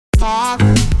spark.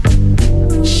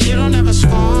 She don't ever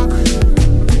spark.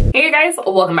 Hey guys,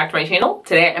 welcome back to my channel.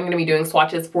 Today I'm going to be doing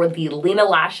swatches for the Lena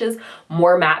Lashes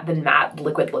More Matte Than Matte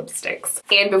liquid lipsticks.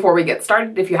 And before we get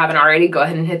started, if you haven't already, go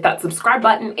ahead and hit that subscribe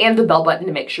button and the bell button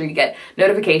to make sure you get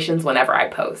notifications whenever I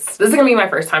post. This is going to be my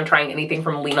first time trying anything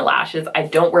from Lena Lashes. I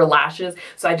don't wear lashes,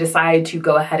 so I decided to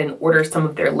go ahead and order some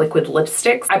of their liquid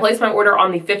lipsticks. I placed my order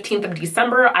on the 15th of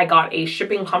December. I got a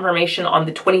shipping confirmation on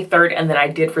the 23rd, and then I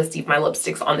did receive my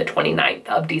lipsticks on the 29th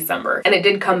of December. And it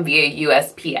did come via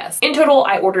USPS. In total,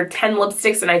 I ordered 10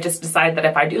 lipsticks, and I just decided that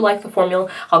if I do like the formula,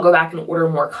 I'll go back and order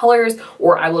more colors,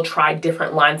 or I will try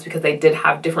different lines because they did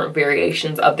have different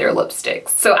variations of their lipsticks.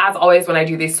 So as always, when I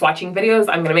do these swatching videos,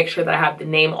 I'm gonna make sure that I have the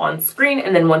name on screen,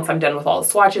 and then once I'm done with all the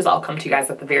swatches, I'll come to you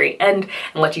guys at the very end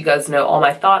and let you guys know all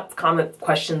my thoughts, comments,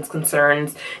 questions,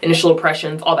 concerns, initial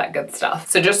impressions, all that good stuff.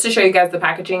 So just to show you guys the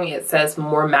packaging, it says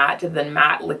More Matte Than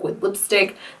Matte liquid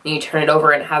lipstick. Then you turn it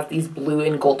over and it has these blue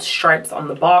and gold stripes on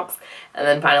the box. And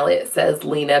then finally it says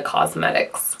Lena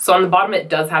Cosmetics. So on the bottom it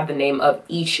does have the name of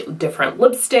each different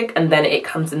lipstick, and then it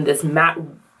comes in this matte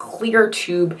clear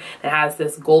tube that has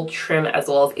this gold trim as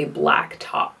well as a black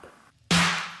top.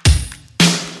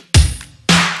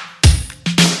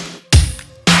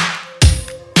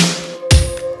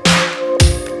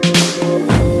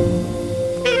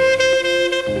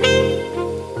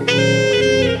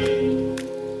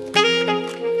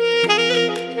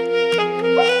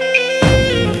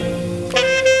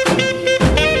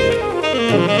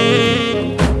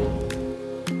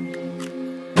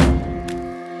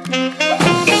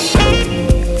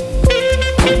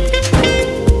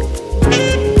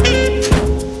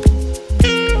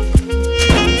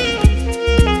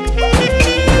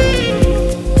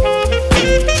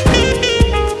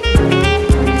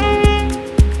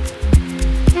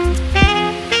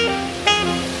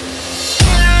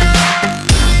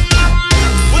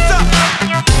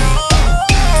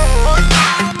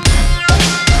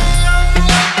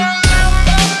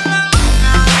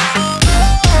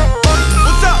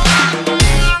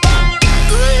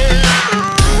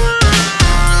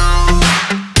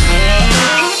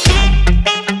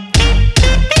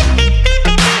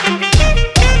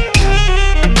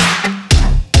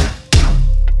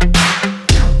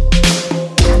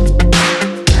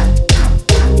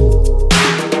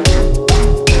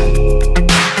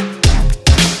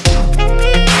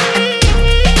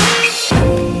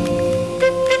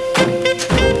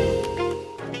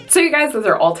 Those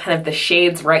are all 10 of the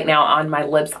shades right now on my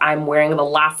lips. I'm wearing the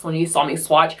last one you saw me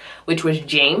swatch, which was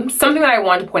James. Something that I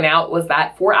wanted to point out was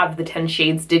that 4 out of the 10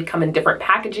 shades did come in different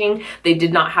packaging. They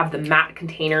did not have the matte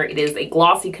container. It is a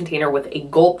glossy container with a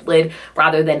gold lid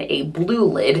rather than a blue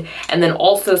lid. And then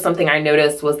also something I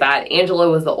noticed was that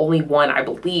Angelo was the only one, I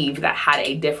believe, that had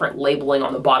a different labeling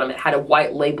on the bottom. It had a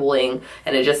white labeling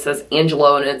and it just says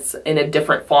Angelo, and it's in a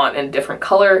different font and a different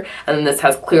color. And then this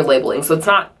has clear labeling. So it's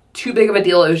not too big of a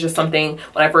deal. It was just something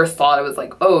when I first saw it, I was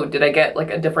like, oh, did I get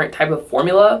like a different type of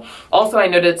formula? Also, I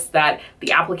noticed that the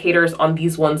applicators on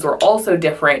these ones were also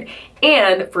different.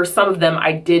 And for some of them,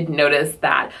 I did notice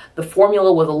that the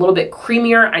formula was a little bit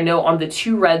creamier. I know on the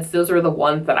 2 reds, those are the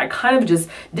ones that I kind of just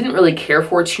didn't really care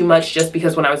for too much, just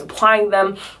because when I was applying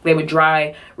them, they would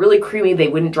dry really creamy. They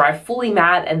wouldn't dry fully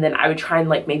matte. And then I would try and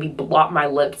like maybe blot my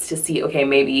lips to see, okay,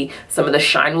 maybe some of the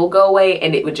shine will go away,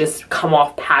 and it would just come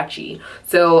off patchy.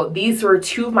 So these were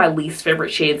 2 of my least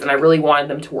favorite shades, and I really wanted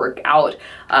them to work out.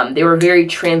 They were very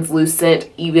translucent,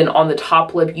 even on the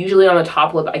top lip. Usually on the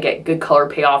top lip, I get good color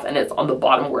payoff, and it's on the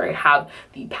bottom where I have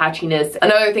the patchiness.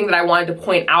 Another thing that I wanted to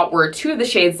point out were 2 of the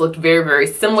shades looked very, very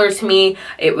similar to me.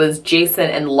 It was Jason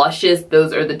and Luscious.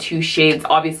 Those are the 2 shades.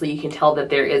 Obviously, you can tell that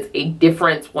there is a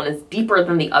difference. One is deeper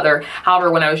than the other.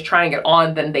 However, when I was trying it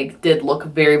on, then they did look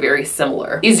very, very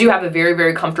similar. These do have a very,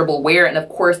 very comfortable wear, and of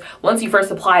course, once you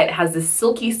first apply it, it has this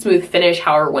silky smooth finish.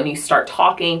 However, when you start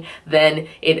talking, then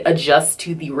it adjusts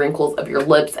to the wrinkles of your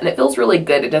lips, and it feels really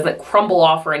good. It doesn't crumble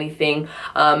off or anything.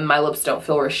 My lips don't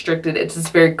feel restricted. It's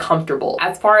just very comfortable.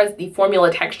 As far as the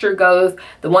formula texture goes,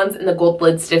 the ones in the gold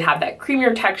lids did have that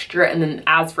creamier texture, and then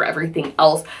as for everything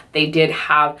else, they did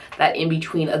have that in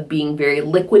between of being very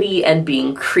liquidy and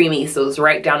being creamy, so it was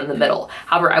right down in the middle.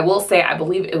 However, I will say, I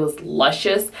believe it was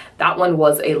Luscious. That one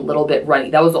was a little bit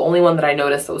runny. That was the only one that I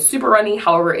noticed that was super runny.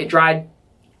 However, it dried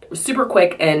super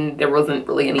quick and there wasn't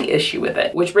really any issue with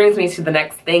it. Which brings me to the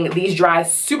next thing. These dry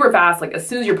super fast. Like as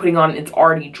soon as you're putting on, it's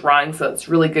already drying, so it's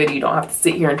really good. You don't have to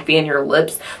sit here and fan your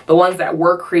lips. The ones that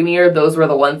were creamier, those were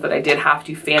the ones that I did have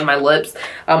to fan my lips.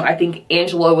 I think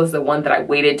Angelo was the one that I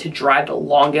waited to dry the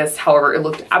longest. However, it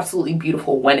looked absolutely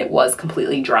beautiful when it was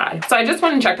completely dry. So I just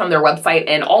went and checked on their website,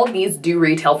 and all of these do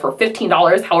retail for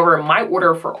 $15. However, my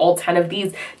order for all 10 of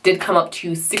these did come up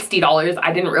to $60.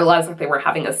 I didn't realize that they were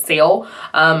having a sale,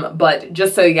 but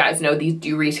just so you guys know, these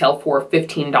do retail for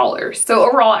 $15. So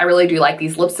overall, I really do like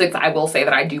these lipsticks. I will say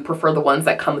that I do prefer the ones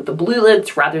that come with the blue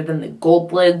lids rather than the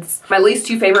gold lids. My least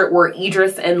two favorite were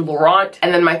IDRIS and LAURENT,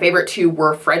 and then my favorite two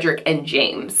were Frederique and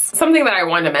James. Something that I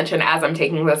wanted to mention as I'm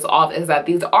taking this off is that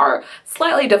these are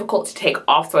slightly difficult to take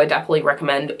off, so I definitely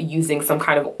recommend using some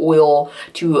kind of oil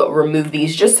to remove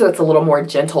these, just so it's a little more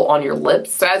gentle on your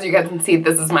lips. So as you guys can see,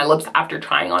 this is my lips after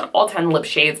trying on all 10 lip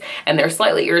shades, and they're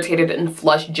slightly irritated and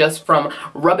flushed just from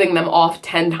rubbing them off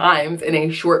 10 times in a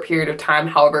short period of time.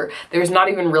 However, there's not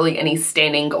even really any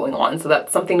staining going on, so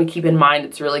that's something to keep in mind.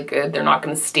 It's really good. They're not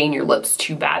going to stain your lips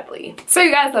too badly. So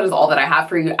you guys, that is all that I have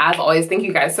for you. As always, thank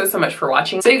you guys so much for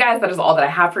watching. That is all that I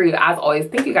have for you. As always,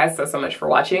 thank you guys so much for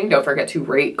watching. Don't forget to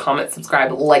rate, comment,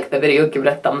 subscribe, like the video, give it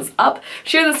a thumbs up.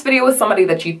 Share this video with somebody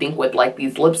that you think would like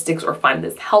these lipsticks or find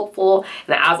this helpful.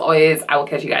 And as always, I will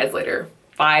catch you guys later.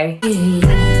 Bye. She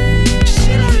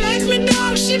don't like me,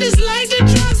 dog. She just like